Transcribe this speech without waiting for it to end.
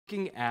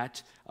looking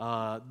at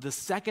the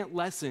second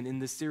lesson in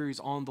this series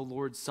on the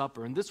Lord's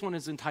Supper. And this one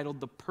is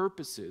entitled The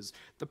Purposes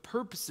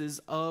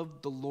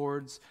of the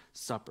Lord's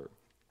Supper.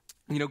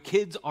 You know,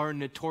 kids are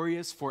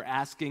notorious for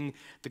asking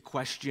the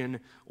question,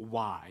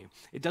 why?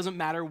 It doesn't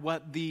matter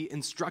what the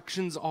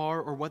instructions are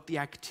or what the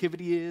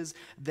activity is.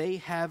 They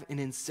have an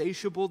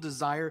insatiable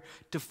desire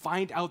to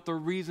find out the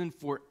reason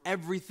for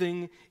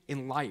everything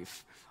in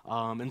life.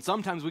 And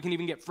sometimes we can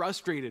even get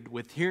frustrated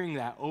with hearing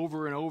that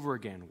over and over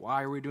again.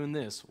 Why are we doing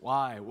this?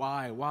 Why?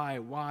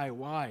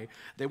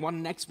 They want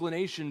an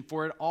explanation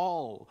for it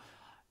all.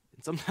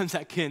 And sometimes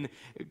that can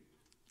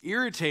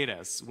irritate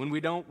us when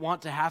we don't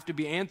want to have to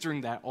be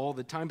answering that all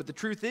the time. But the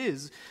truth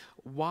is,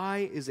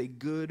 why is a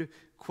good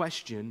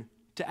question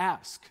to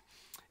ask?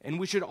 And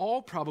we should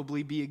all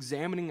probably be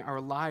examining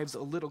our lives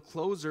a little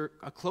closer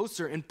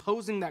and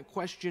posing that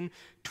question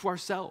to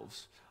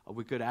ourselves.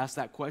 We could ask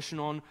that question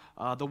on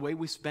the way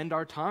we spend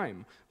our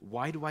time.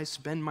 Why do I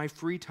spend my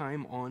free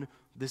time on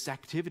this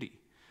activity?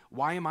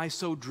 Why am I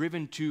so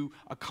driven to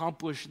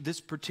accomplish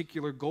this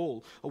particular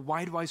goal?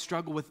 Why do I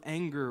struggle with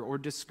anger or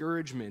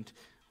discouragement?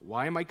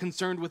 Why am I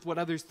concerned with what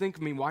others think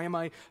of me? Why am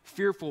I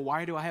fearful?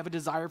 Why do I have a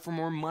desire for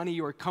more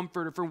money or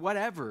comfort or for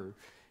whatever?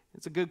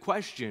 It's a good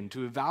question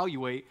to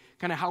evaluate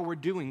kind of how we're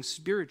doing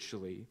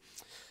spiritually.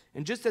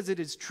 And just as it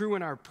is true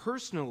in our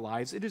personal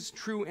lives, it is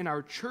true in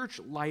our church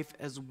life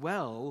as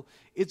well.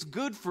 It's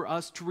good for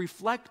us to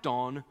reflect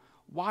on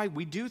why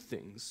we do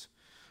things.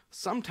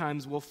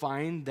 Sometimes we'll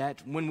find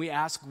that when we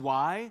ask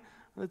why,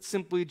 it's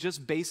simply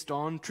just based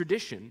on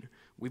tradition.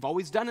 We've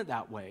always done it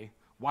that way.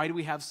 Why do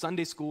we have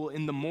Sunday school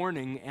in the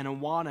morning and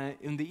Awana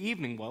in the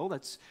evening? Well,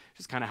 that's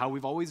just kind of how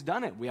we've always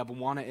done it. We have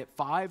Awana at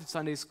 5,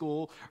 Sunday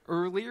school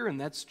earlier,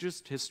 and that's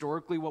just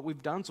historically what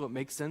we've done, so it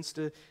makes sense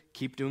to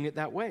keep doing it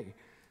that way.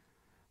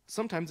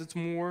 Sometimes it's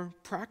more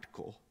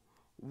practical.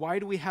 Why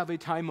do we have a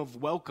time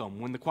of welcome?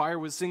 When the choir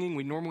was singing,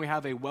 we normally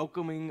have a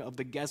welcoming of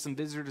the guests and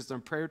visitors in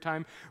prayer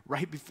time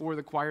right before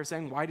the choir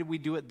sang. Why did we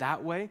do it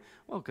that way?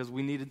 Well, because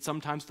we needed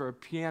sometimes for a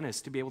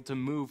pianist to be able to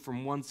move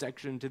from one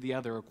section to the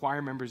other, or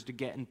choir members to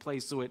get in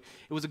place. So it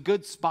was a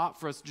good spot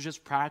for us to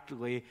just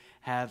practically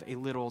have a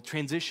little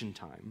transition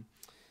time.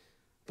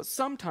 But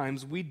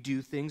sometimes we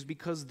do things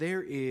because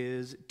there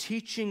is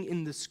teaching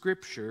in the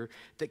Scripture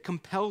that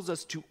compels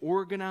us to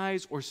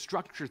organize or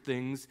structure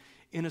things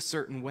in a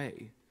certain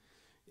way.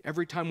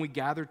 Every time we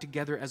gather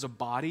together as a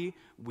body,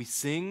 we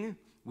sing,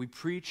 we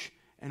preach,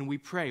 and we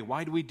pray.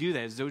 Why do we do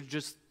that? Is those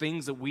just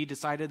things that we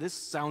decided this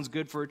sounds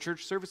good for a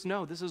church service?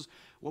 No, this is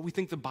what we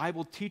think the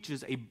Bible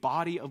teaches a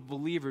body of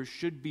believers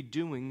should be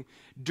doing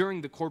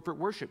during the corporate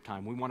worship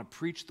time. We want to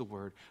preach the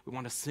word. We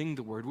want to sing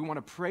the word. We want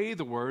to pray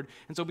the word.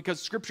 And so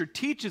because Scripture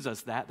teaches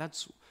us that,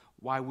 that's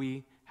why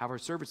we have our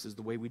services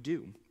the way we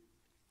do.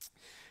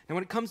 Now,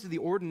 when it comes to the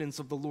ordinance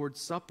of the Lord's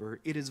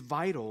Supper, it is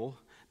vital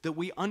that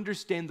we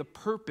understand the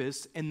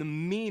purpose and the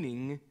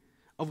meaning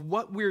of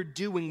what we're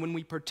doing when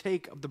we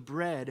partake of the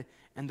bread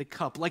and the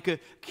cup. Like a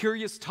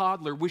curious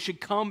toddler, we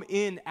should come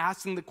in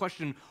asking the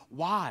question,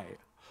 why?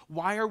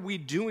 Why are we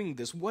doing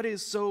this? What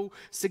is so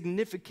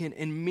significant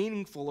and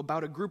meaningful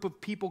about a group of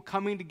people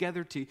coming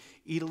together to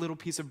eat a little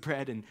piece of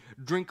bread and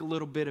drink a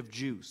little bit of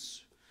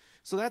juice?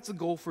 So that's the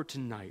goal for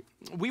tonight.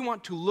 We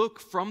want to look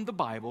from the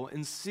Bible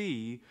and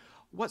see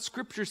what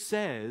Scripture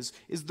says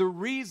is the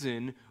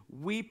reason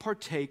we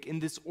partake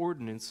in this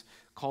ordinance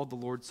called the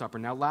Lord's Supper.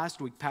 Now,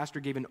 last week, Pastor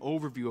gave an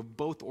overview of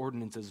both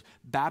ordinances,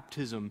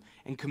 baptism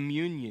and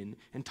communion,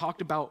 and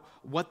talked about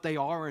what they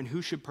are and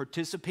who should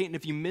participate. And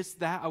if you missed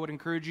that, I would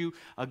encourage you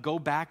go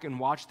back and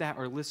watch that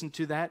or listen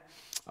to that.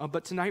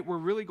 But tonight, we're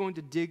really going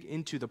to dig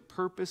into the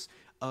purpose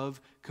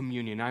of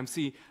communion. I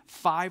see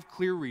 5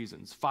 clear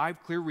reasons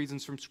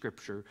from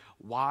Scripture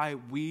why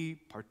we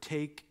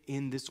partake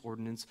in this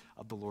ordinance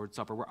of the Lord's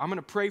Supper. I'm going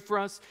to pray for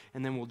us,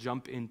 and then we'll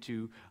jump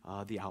into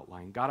the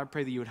outline. God, I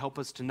pray that you would help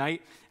us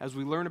tonight as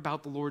we learn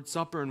about the Lord's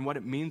Supper and what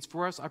it means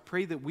for us. I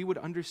pray that we would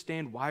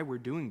understand why we're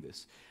doing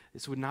this.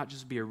 This would not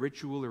just be a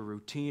ritual or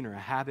routine or a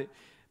habit,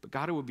 but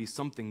God, it would be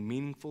something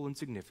meaningful and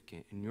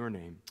significant. In your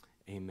name,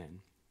 amen.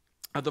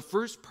 The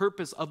first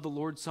purpose of the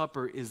Lord's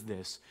Supper is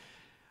this.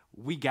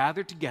 We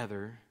gather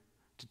together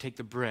to take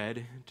the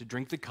bread, to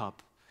drink the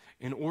cup,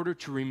 in order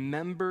to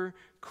remember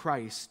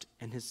Christ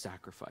and his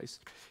sacrifice.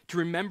 To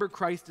remember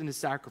Christ and his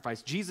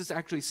sacrifice. Jesus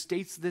actually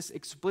states this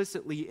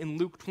explicitly in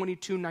Luke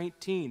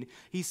 22:19.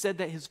 He said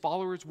that his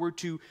followers were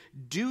to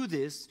do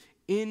this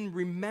in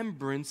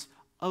remembrance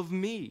of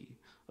me.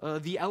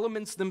 The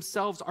elements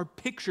themselves are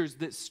pictures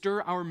that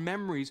stir our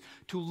memories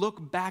to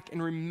look back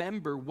and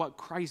remember what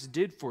Christ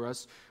did for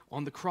us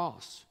on the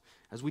cross.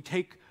 As we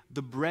take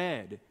the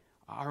bread,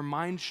 our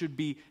minds should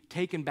be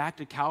taken back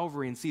to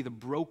Calvary and see the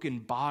broken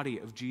body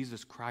of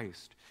Jesus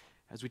Christ.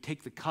 As we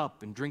take the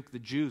cup and drink the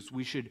juice,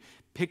 we should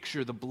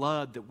picture the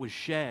blood that was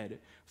shed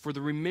for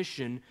the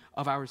remission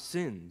of our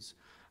sins.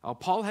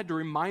 Paul had to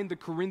remind the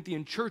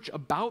Corinthian church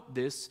about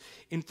this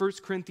in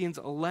 1 Corinthians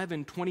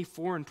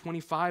 11:24 and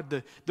 25.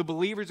 The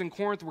believers in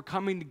Corinth were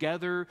coming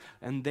together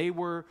and they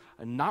were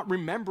not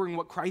remembering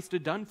what Christ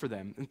had done for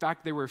them. In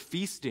fact, they were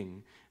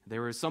feasting.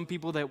 There were some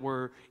people that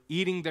were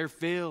eating their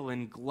fill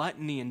in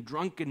gluttony and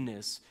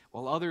drunkenness,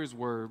 while others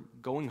were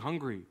going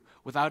hungry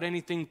without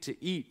anything to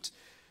eat.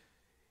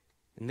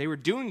 And they were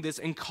doing this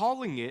and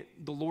calling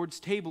it the Lord's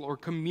table or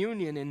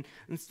communion. And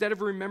instead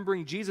of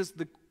remembering Jesus,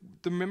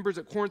 the members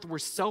at Corinth were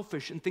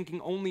selfish and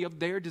thinking only of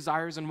their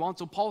desires and wants.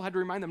 So Paul had to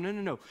remind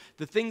them, no.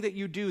 The thing that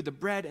you do, the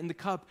bread and the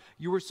cup,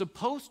 you were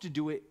supposed to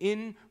do it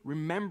in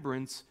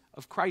remembrance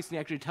of Christ. And he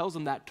actually tells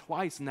them that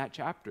twice in that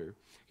chapter.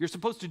 You're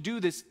supposed to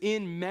do this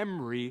in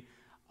memory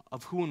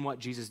of who and what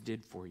Jesus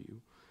did for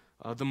you.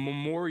 The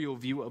memorial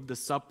view of the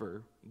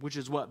supper, which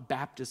is what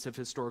Baptists have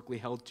historically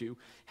held to,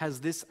 has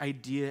this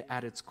idea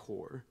at its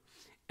core.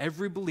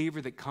 Every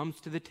believer that comes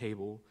to the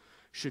table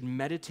should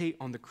meditate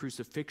on the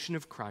crucifixion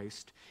of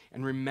Christ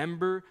and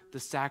remember the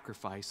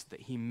sacrifice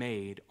that he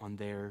made on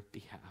their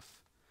behalf.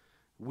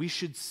 We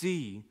should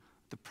see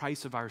the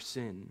price of our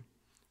sin.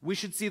 We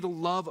should see the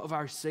love of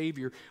our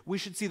Savior. We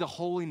should see the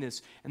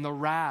holiness and the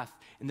wrath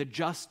and the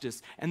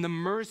justice and the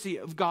mercy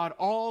of God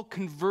all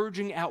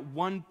converging at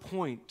one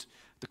point,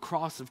 the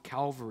cross of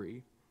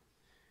Calvary.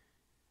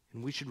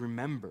 And we should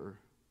remember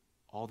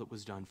all that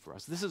was done for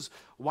us. This is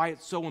why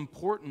it's so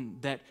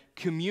important that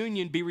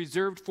communion be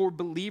reserved for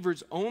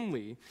believers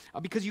only,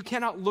 because you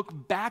cannot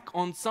look back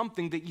on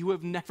something that you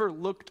have never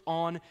looked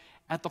on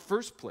at the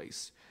first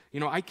place.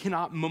 I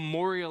cannot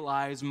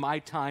memorialize my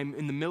time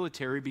in the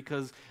military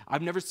because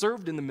I've never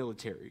served in the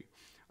military.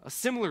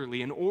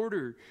 Similarly, in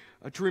order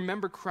to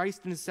remember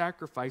Christ and his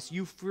sacrifice,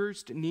 you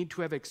first need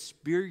to have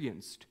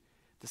experienced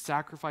the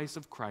sacrifice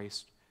of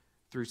Christ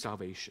through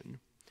salvation.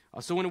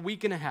 So in a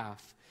week and a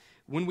half,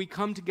 when we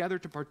come together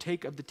to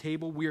partake of the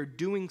table, we are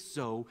doing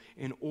so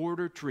in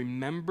order to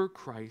remember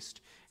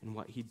Christ and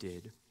what he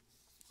did.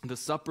 The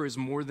supper is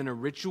more than a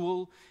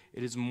ritual.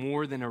 It is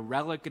more than a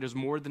relic. It is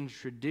more than a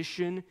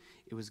tradition.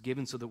 It was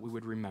given so that we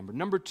would remember.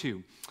 Number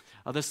two,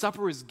 the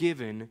supper is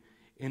given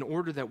in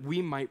order that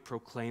we might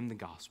proclaim the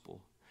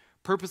gospel.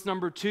 Purpose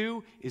number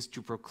two is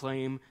to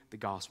proclaim the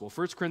gospel.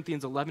 1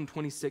 Corinthians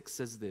 11:26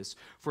 says this,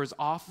 "For as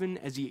often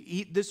as ye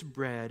eat this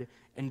bread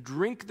and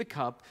drink the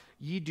cup,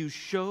 ye do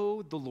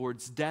show the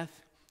Lord's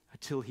death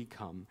until he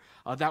come."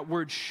 That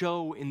word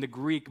show in the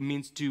Greek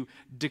means to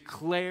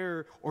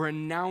declare or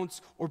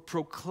announce or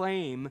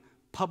proclaim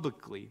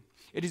publicly.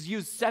 It is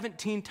used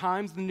 17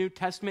 times in the New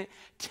Testament.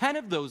 10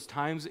 of those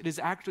times it is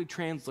actually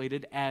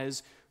translated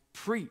as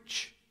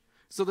preach.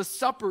 So the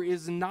supper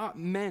is not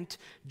meant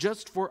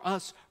just for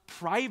us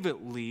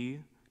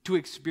privately to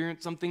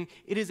experience something.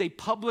 It is a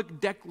public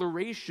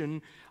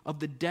declaration of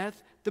the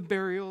death, the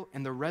burial,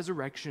 and the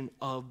resurrection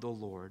of the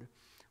Lord.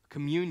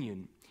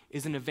 Communion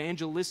is an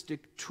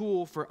evangelistic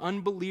tool for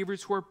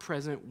unbelievers who are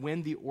present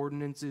when the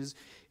ordinance is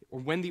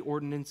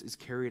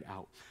carried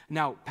out.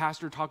 Now,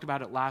 Pastor talked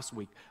about it last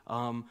week.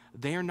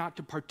 They are not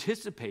to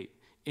participate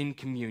in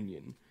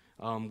communion.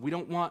 We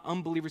don't want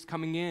unbelievers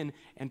coming in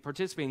and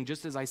participating.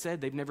 Just as I said,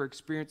 they've never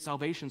experienced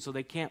salvation, so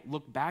they can't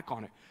look back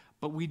on it.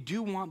 But we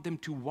do want them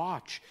to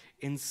watch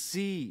and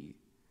see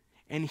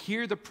and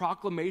hear the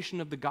proclamation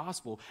of the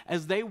gospel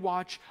as they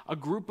watch a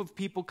group of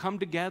people come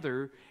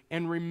together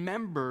and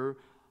remember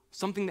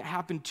something that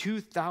happened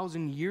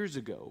 2,000 years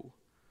ago.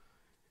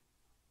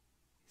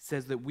 It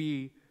says that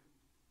we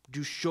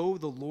do show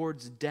the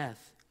Lord's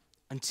death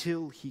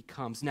until he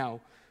comes.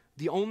 Now,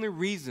 the only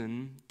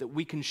reason that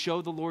we can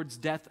show the Lord's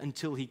death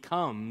until he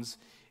comes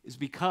is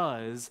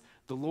because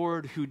the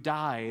Lord who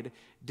died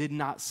did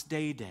not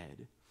stay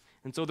dead.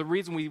 And so the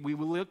reason we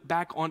look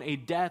back on a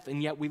death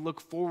and yet we look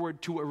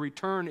forward to a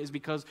return is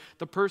because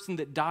the person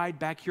that died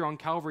back here on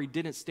Calvary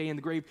didn't stay in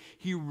the grave.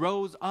 He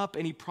rose up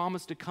and he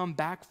promised to come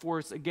back for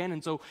us again.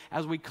 And so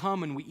as we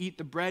come and we eat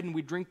the bread and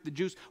we drink the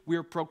juice, we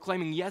are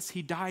proclaiming, yes,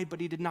 he died,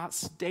 but he did not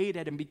stay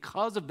dead. And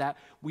because of that,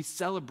 we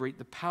celebrate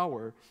the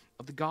power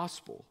of the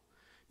gospel.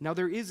 Now,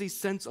 there is a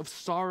sense of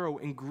sorrow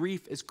and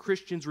grief as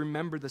Christians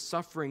remember the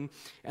suffering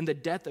and the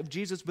death of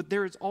Jesus, but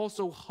there is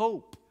also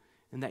hope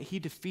in that he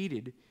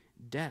defeated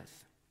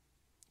death.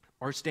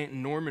 R.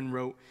 Stanton Norman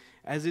wrote,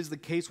 "As is the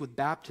case with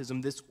baptism,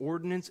 this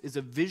ordinance is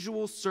a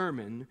visual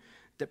sermon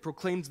that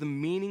proclaims the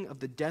meaning of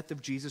the death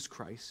of Jesus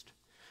Christ.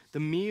 The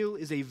meal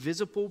is a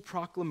visible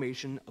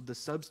proclamation of the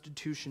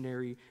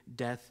substitutionary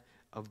death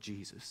of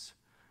Jesus."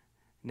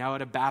 Now,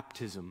 at a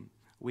baptism,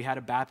 we had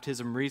a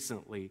baptism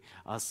recently.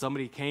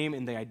 Somebody came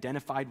and they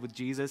identified with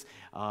Jesus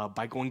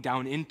by going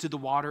down into the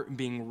water and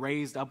being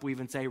raised up. We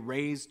even say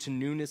raised to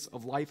newness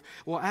of life.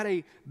 Well, at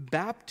a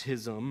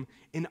baptism,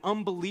 an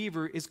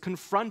unbeliever is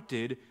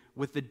confronted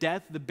with the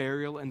death, the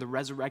burial, and the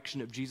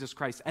resurrection of Jesus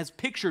Christ, as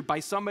pictured by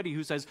somebody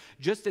who says,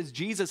 just as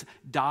Jesus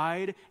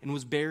died and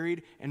was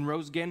buried and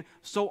rose again,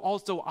 so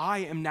also I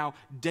am now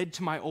dead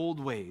to my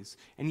old ways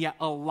and yet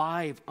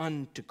alive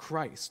unto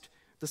Christ.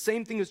 The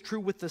same thing is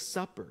true with the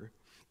supper.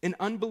 An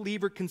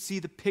unbeliever can see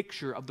the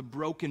picture of the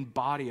broken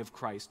body of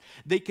Christ.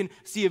 They can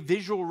see a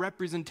visual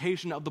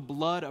representation of the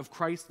blood of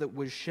Christ that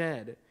was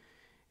shed.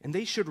 And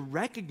they should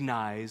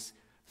recognize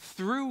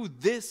through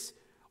this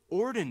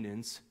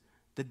ordinance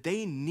that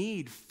they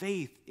need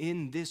faith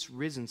in this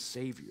risen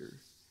Savior.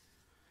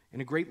 In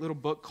a great little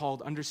book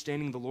called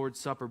Understanding the Lord's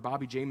Supper,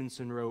 Bobby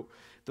Jamieson wrote,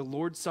 "The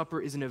Lord's Supper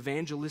is an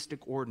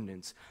evangelistic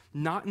ordinance,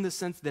 not in the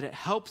sense that it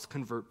helps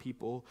convert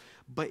people,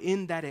 but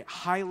in that it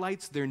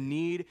highlights their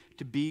need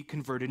to be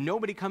converted."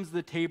 Nobody comes to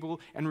the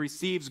table and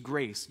receives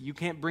grace. You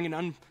can't bring an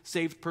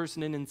unsaved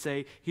person in and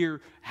say,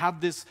 "Here, have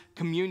this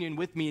communion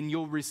with me and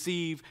you'll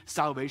receive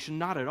salvation."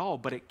 Not at all,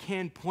 but it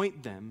can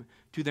point them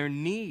to their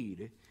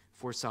need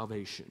for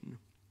salvation.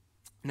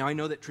 Now, I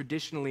know that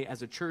traditionally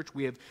as a church,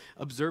 we have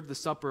observed the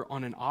supper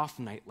on an off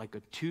night, like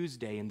a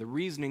Tuesday, and the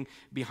reasoning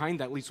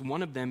behind that, at least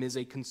one of them, is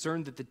a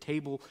concern that the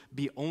table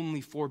be only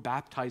for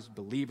baptized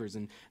believers,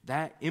 and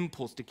that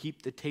impulse to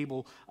keep the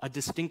table a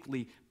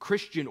distinctly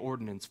Christian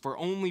ordinance for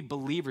only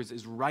believers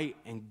is right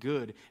and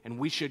good, and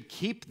we should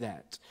keep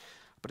that.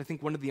 But I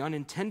think one of the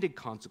unintended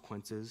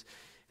consequences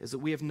is that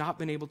we have not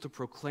been able to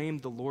proclaim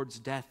the Lord's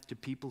death to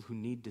people who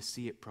need to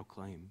see it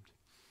proclaimed.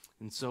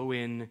 And so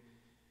in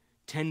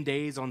 10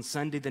 days on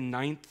Sunday the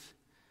 9th,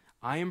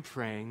 I am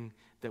praying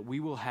that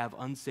we will have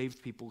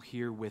unsaved people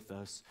here with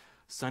us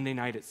Sunday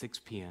night at 6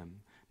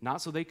 p.m.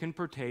 Not so they can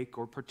partake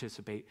or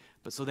participate,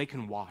 but so they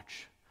can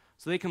watch.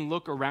 So they can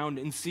look around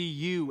and see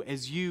you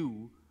as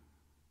you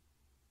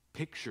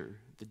picture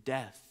the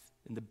death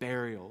and the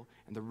burial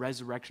and the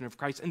resurrection of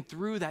Christ. And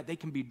through that, they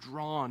can be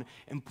drawn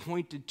and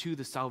pointed to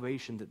the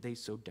salvation that they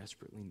so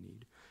desperately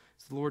need.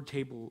 So the Lord's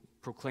table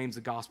proclaims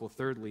the gospel.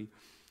 Thirdly,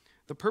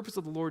 the purpose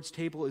of the Lord's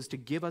table is to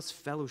give us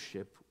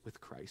fellowship with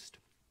Christ.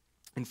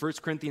 In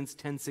 1 Corinthians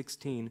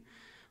 10:16,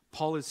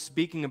 Paul is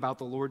speaking about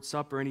the Lord's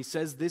Supper, and he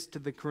says this to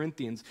the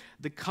Corinthians: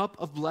 "The cup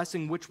of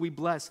blessing which we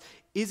bless,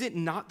 is it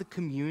not the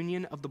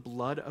communion of the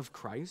blood of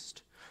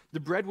Christ? The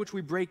bread which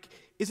we break,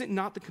 is it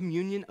not the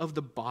communion of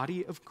the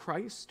body of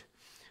Christ?"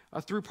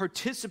 Through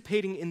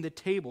participating in the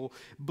table,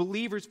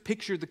 believers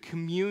picture the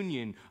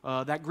communion,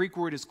 that Greek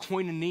word is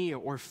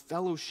koinonia, or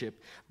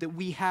fellowship, that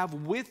we have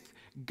with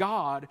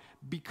God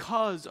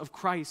because of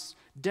Christ's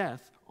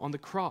death on the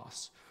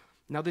cross.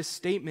 Now, this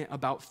statement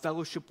about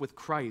fellowship with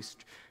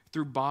Christ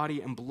through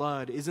body and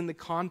blood is in the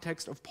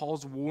context of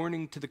Paul's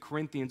warning to the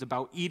Corinthians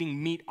about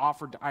eating meat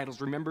offered to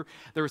idols. Remember,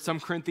 there were some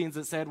Corinthians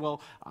that said,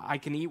 well, I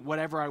can eat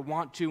whatever I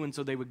want to, and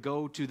so they would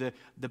go to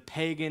the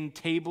pagan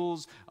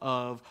tables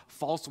of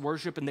false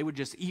worship, and they would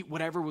just eat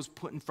whatever was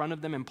put in front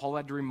of them, and Paul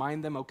had to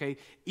remind them, okay,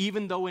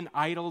 even though an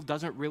idol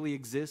doesn't really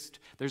exist,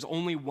 there's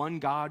only one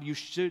God, you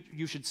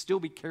should still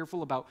be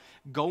careful about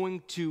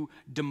going to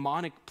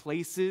demonic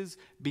places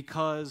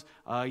because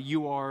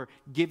you are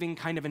giving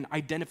kind of an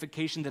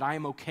identification that I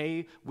am okay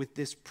with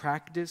this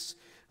practice.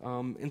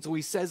 And so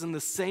he says, in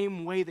the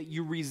same way that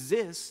you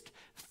resist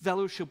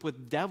fellowship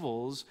with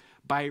devils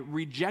by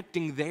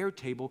rejecting their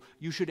table,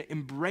 you should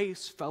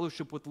embrace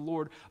fellowship with the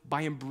Lord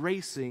by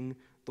embracing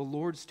the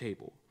Lord's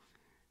table.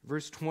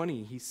 Verse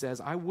 20, he says,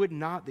 "I would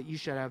not that you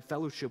should have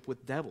fellowship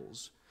with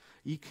devils.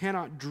 You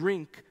cannot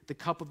drink the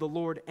cup of the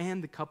Lord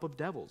and the cup of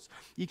devils.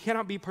 You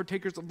cannot be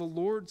partakers of the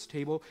Lord's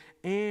table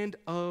and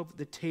of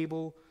the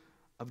table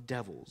of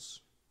devils."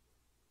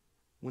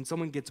 When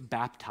someone gets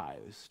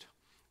baptized,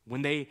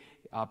 when they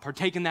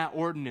partake in that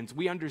ordinance,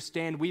 we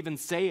understand, we even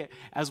say it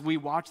as we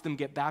watch them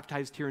get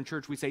baptized here in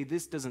church. We say,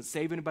 this doesn't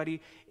save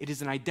anybody. It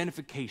is an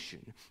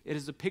identification. It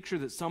is a picture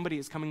that somebody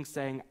is coming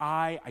saying,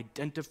 I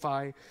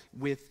identify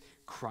with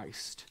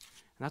Christ.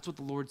 And that's what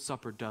the Lord's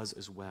Supper does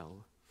as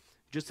well.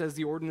 Just as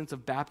the ordinance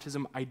of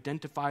baptism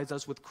identifies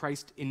us with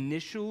Christ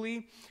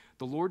initially,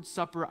 the Lord's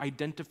Supper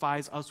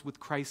identifies us with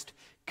Christ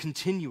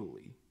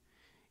continually.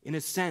 In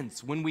a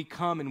sense, when we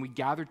come and we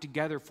gather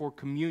together for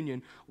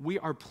communion, we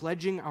are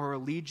pledging our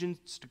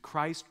allegiance to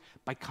Christ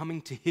by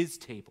coming to his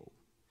table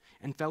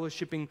and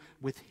fellowshipping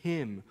with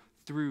him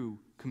through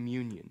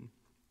communion.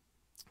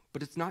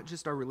 But it's not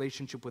just our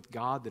relationship with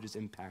God that is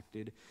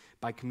impacted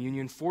by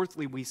communion.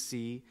 Fourthly, we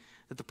see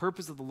that the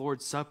purpose of the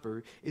Lord's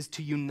Supper is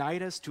to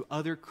unite us to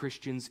other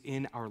Christians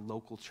in our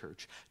local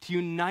church, to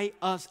unite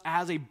us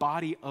as a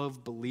body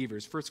of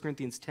believers. 1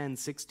 Corinthians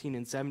 10:16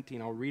 and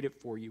 17, I'll read it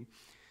for you.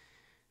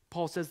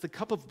 Paul says, "The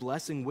cup of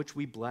blessing which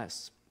we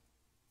bless,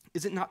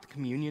 is it not the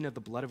communion of the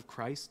blood of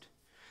Christ?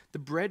 The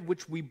bread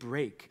which we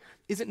break,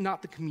 is it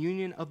not the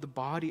communion of the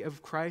body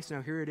of Christ?"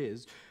 Now here it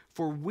is.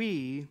 "For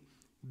we,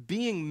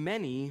 being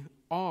many,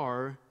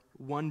 are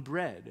one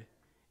bread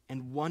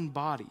and one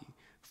body,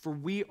 for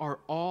we are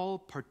all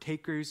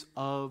partakers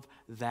of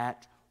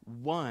that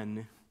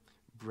one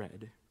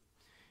bread."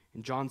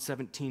 In John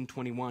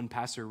 17:21,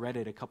 Pastor read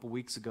it a couple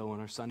weeks ago in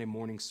our Sunday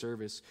morning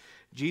service.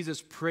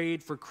 Jesus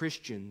prayed for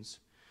Christians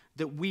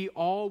that we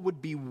all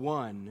would be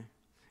one.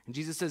 And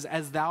Jesus says,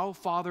 "As thou,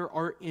 Father,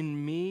 art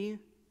in me,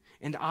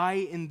 and I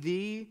in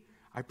thee,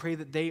 I pray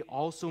that they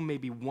also may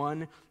be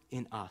one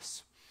in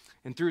us."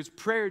 And through his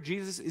prayer,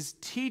 Jesus is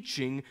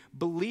teaching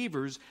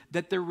believers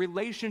that their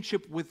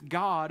relationship with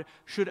God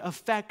should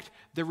affect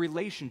their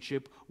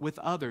relationship with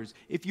others.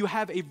 If you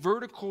have a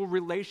vertical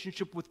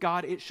relationship with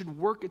God, it should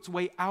work its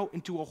way out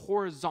into a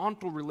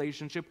horizontal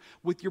relationship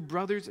with your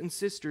brothers and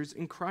sisters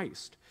in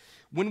Christ.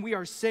 When we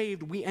are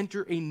saved, we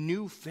enter a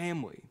new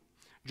family.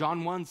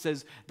 John 1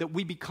 says that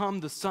we become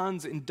the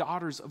sons and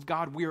daughters of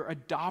God. We are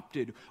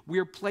adopted. We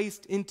are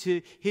placed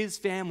into his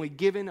family,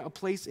 given a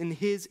place in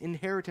his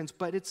inheritance.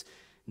 But it's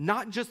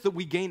not just that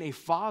we gain a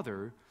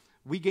father,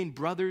 we gain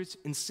brothers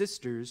and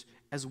sisters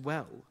as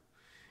well.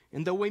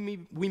 And though we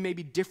may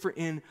be different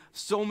in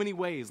so many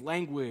ways,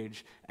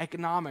 language,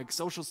 economic,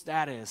 social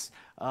status,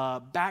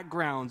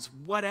 backgrounds,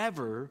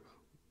 whatever,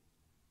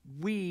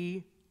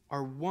 we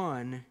are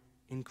one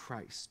in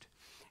Christ.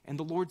 And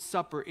the Lord's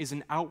Supper is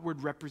an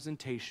outward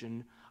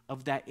representation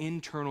of that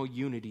internal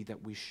unity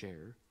that we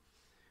share.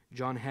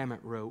 John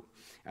Hammett wrote,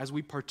 "As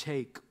we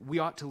partake, we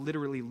ought to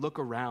literally look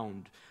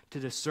around to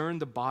discern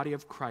the body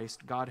of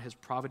Christ God has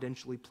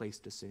providentially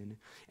placed us in,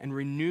 and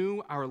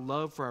renew our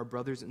love for our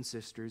brothers and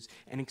sisters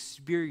and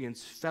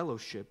experience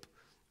fellowship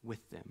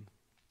with them."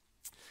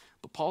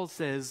 But Paul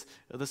says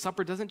the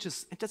supper doesn't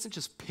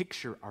just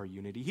picture our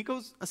unity. He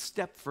goes a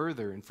step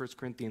further in 1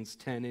 Corinthians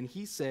 10, and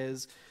he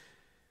says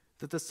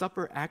that the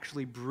supper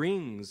actually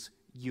brings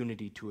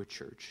unity to a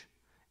church.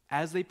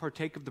 As they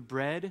partake of the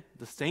bread,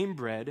 the same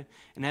bread,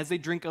 and as they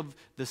drink of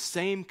the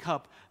same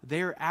cup,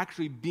 they are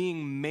actually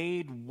being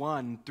made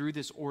one through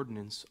this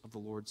ordinance of the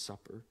Lord's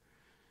Supper.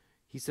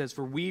 He says,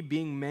 "For we,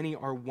 being many,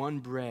 are one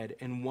bread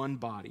and one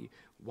body."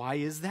 Why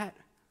is that?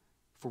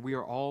 For we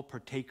are all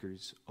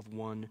partakers of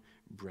one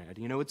bread.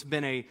 You know, it's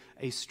been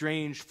a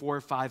strange 4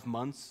 or 5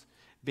 months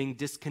being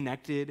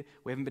disconnected.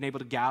 We haven't been able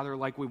to gather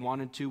like we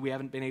wanted to. We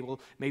haven't been able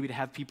maybe to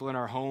have people in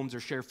our homes or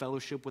share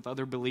fellowship with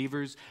other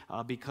believers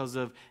because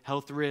of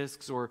health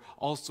risks or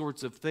all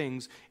sorts of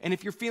things. And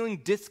if you're feeling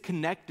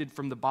disconnected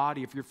from the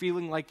body, if you're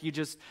feeling like you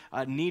just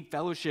need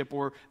fellowship,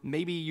 or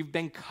maybe you've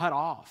been cut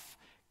off,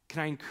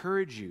 can I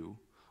encourage you?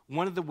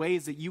 One of the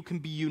ways that you can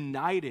be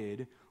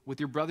united with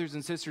your brothers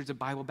and sisters at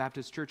Bible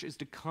Baptist Church is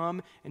to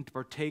come and to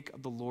partake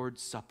of the Lord's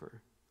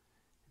Supper.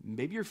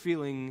 Maybe you're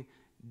feeling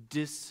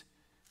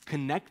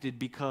disconnected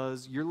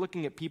because you're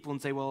looking at people and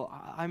say, well,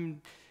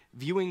 I'm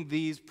viewing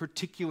these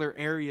particular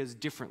areas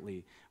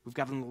differently. We've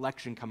got an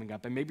election coming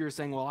up, and maybe you're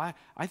saying, well,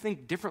 I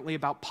think differently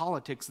about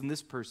politics than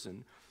this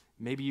person.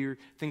 Maybe you're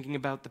thinking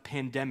about the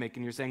pandemic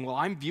and you're saying, well,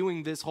 I'm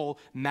viewing this whole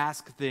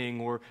mask thing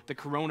or the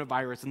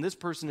coronavirus, and this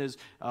person is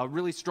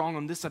really strong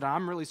on this side,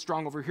 I'm really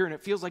strong over here, and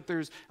it feels like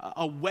there's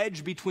a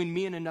wedge between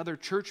me and another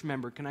church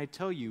member. Can I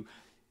tell you,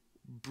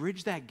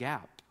 bridge that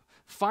gap.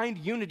 Find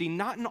unity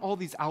not in all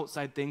these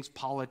outside things,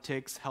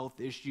 politics, health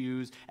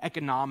issues,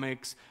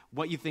 economics,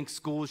 what you think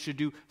schools should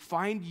do.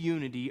 Find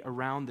unity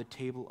around the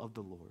table of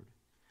the Lord.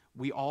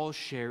 We all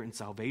share in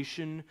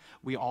salvation.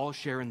 We all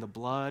share in the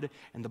blood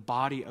and the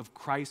body of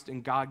Christ,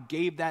 and God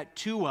gave that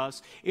to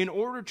us in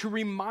order to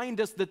remind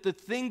us that the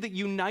thing that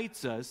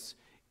unites us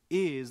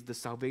is the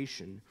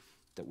salvation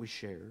that we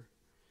share.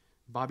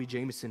 Bobby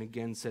Jameson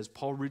again says,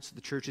 Paul roots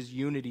the church's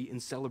unity in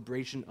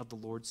celebration of the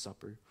Lord's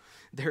Supper.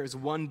 There is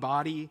one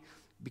body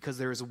because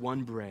there is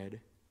one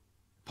bread.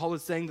 Paul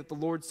is saying that the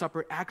Lord's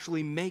Supper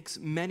actually makes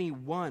many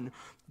one.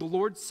 The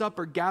Lord's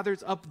Supper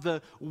gathers up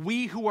the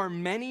we who are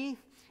many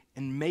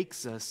and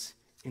makes us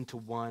into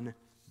one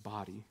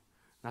body.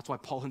 That's why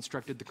Paul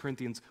instructed the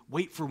Corinthians,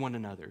 wait for one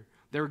another.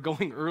 They were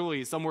going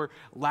early, some were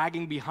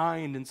lagging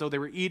behind, and so they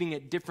were eating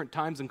at different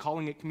times and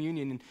calling it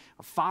communion. And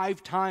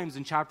 5 times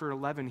in chapter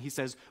 11, he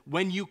says,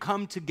 when you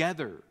come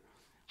together,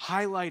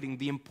 highlighting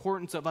the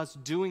importance of us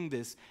doing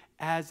this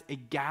as a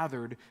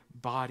gathered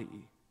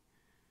body.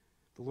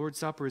 The Lord's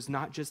Supper is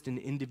not just an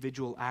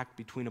individual act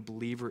between a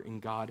believer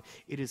and God.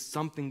 It is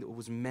something that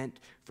was meant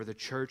for the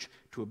church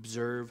to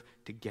observe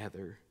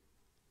together.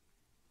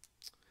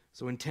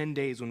 So in 10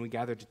 days, when we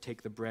gather to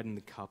take the bread and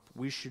the cup,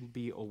 we should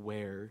be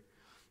aware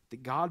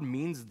that God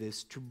means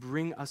this to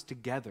bring us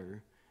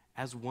together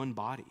as one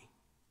body.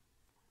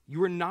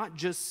 You are not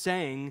just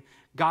saying,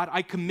 God,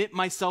 I commit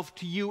myself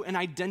to you and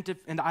I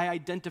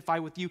identify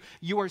with you.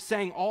 You are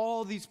saying,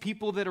 all these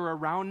people that are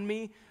around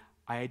me,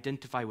 I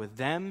identify with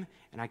them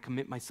and I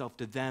commit myself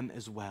to them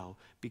as well,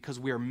 because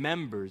we are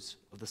members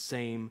of the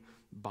same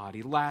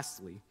body.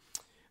 Lastly,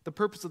 the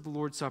purpose of the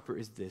Lord's Supper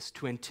is this: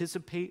 to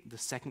anticipate the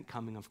second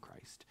coming of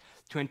Christ.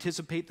 To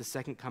anticipate the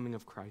second coming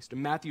of Christ.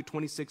 In Matthew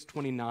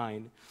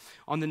 26:29,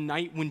 on the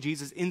night when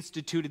Jesus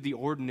instituted the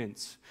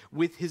ordinance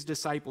with his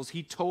disciples,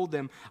 he told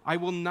them, I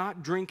will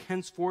not drink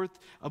henceforth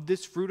of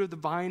this fruit of the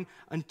vine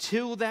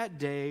until that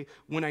day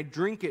when I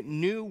drink it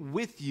new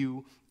with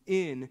you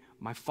in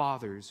my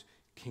Father's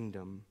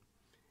kingdom.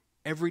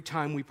 Every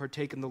time we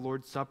partake in the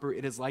Lord's Supper,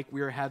 it is like we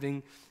are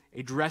having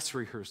a dress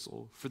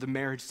rehearsal for the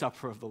marriage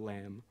supper of the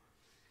Lamb.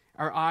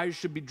 Our eyes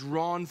should be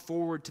drawn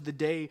forward to the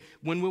day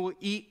when we will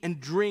eat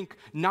and drink,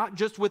 not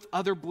just with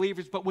other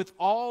believers, but with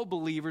all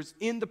believers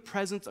in the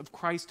presence of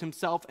Christ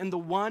himself. And the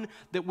one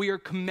that we are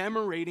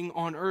commemorating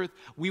on earth,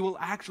 we will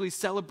actually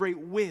celebrate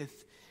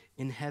with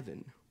in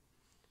heaven.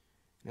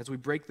 And as we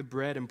break the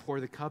bread and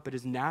pour the cup, it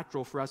is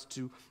natural for us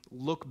to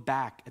look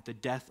back at the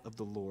death of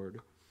the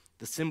Lord.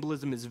 The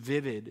symbolism is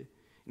vivid,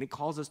 and it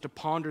calls us to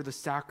ponder the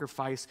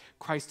sacrifice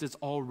Christ has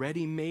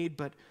already made,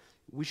 but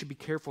we should be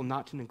careful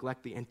not to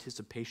neglect the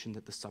anticipation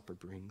that the supper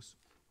brings.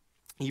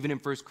 Even in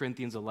 1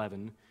 Corinthians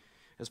 11,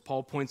 as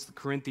Paul points the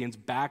Corinthians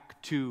back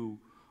to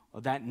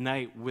that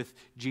night with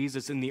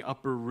Jesus in the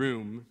upper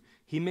room,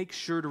 he makes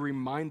sure to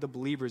remind the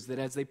believers that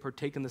as they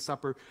partake in the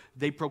supper,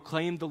 they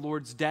proclaim the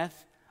Lord's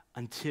death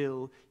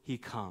until he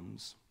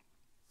comes.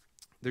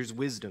 There's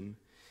wisdom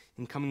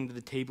in coming to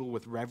the table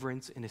with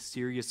reverence and a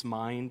serious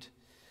mind,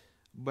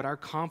 but our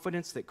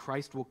confidence that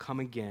Christ will come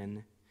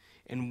again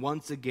and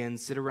once again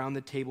sit around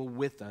the table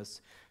with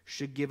us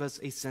should give us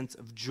a sense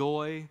of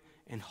joy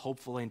and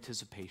hopeful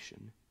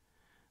anticipation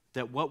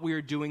that what we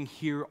are doing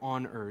here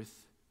on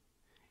earth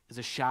is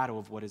a shadow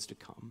of what is to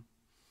come.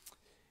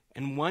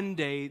 And one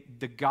day,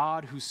 the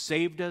God who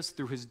saved us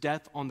through his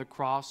death on the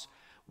cross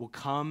will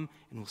come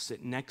and will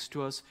sit next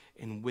to us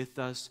and with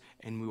us,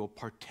 and we will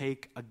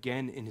partake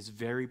again in his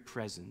very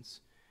presence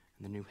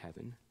in the new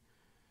heaven.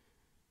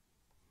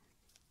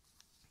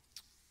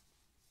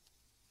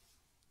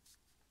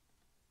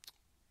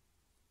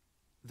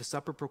 The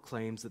supper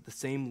proclaims that the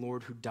same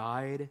Lord who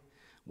died,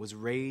 was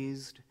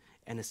raised,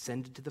 and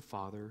ascended to the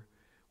Father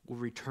will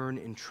return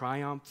in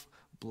triumph,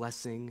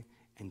 blessing,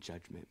 and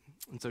judgment.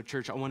 And so,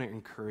 church, I want to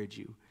encourage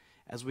you.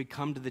 As we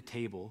come to the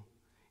table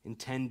in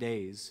 10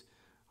 days,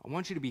 I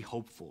want you to be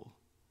hopeful.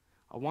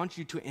 I want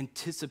you to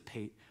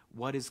anticipate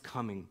what is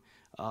coming.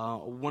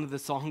 One of the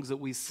songs that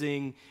we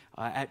sing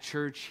at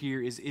church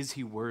here is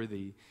He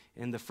Worthy?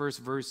 And the first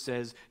verse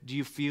says, do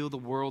you feel the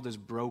world is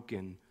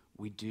broken?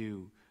 We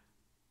do.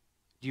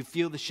 Do you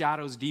feel the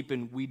shadows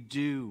deepen? We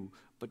do.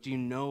 But do you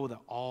know that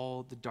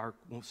all the dark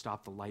won't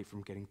stop the light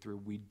from getting through?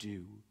 We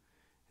do.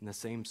 In the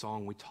same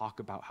song, we talk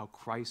about how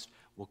Christ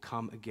will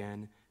come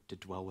again to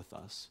dwell with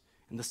us.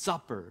 And the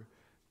supper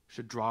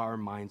should draw our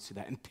minds to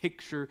that and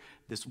picture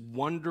this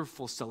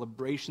wonderful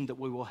celebration that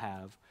we will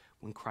have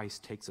when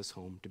Christ takes us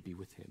home to be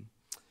with him.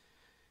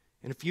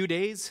 In a few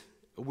days,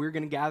 we're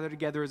going to gather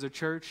together as a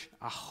church.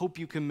 I hope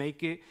you can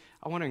make it.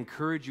 I want to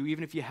encourage you,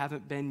 even if you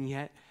haven't been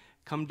yet,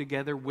 come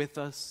together with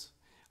us.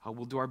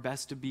 We'll do our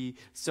best to be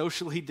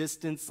socially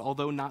distanced,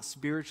 although not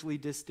spiritually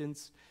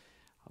distanced.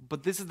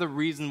 But this is the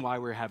reason why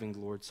we're having the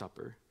Lord's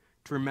Supper,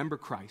 to remember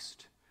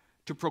Christ,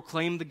 to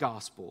proclaim the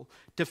gospel,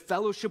 to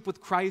fellowship with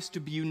Christ, to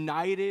be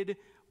united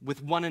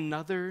with one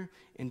another,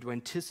 and to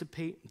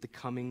anticipate the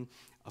coming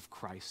of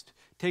Christ.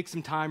 Take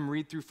some time,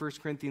 read through 1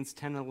 Corinthians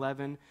 10 and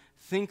 11,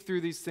 think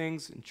through these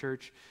things in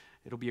church.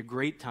 It'll be a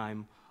great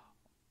time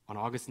on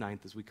August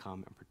 9th as we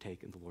come and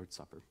partake in the Lord's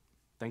Supper.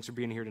 Thanks for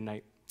being here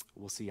tonight.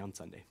 We'll see you on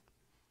Sunday.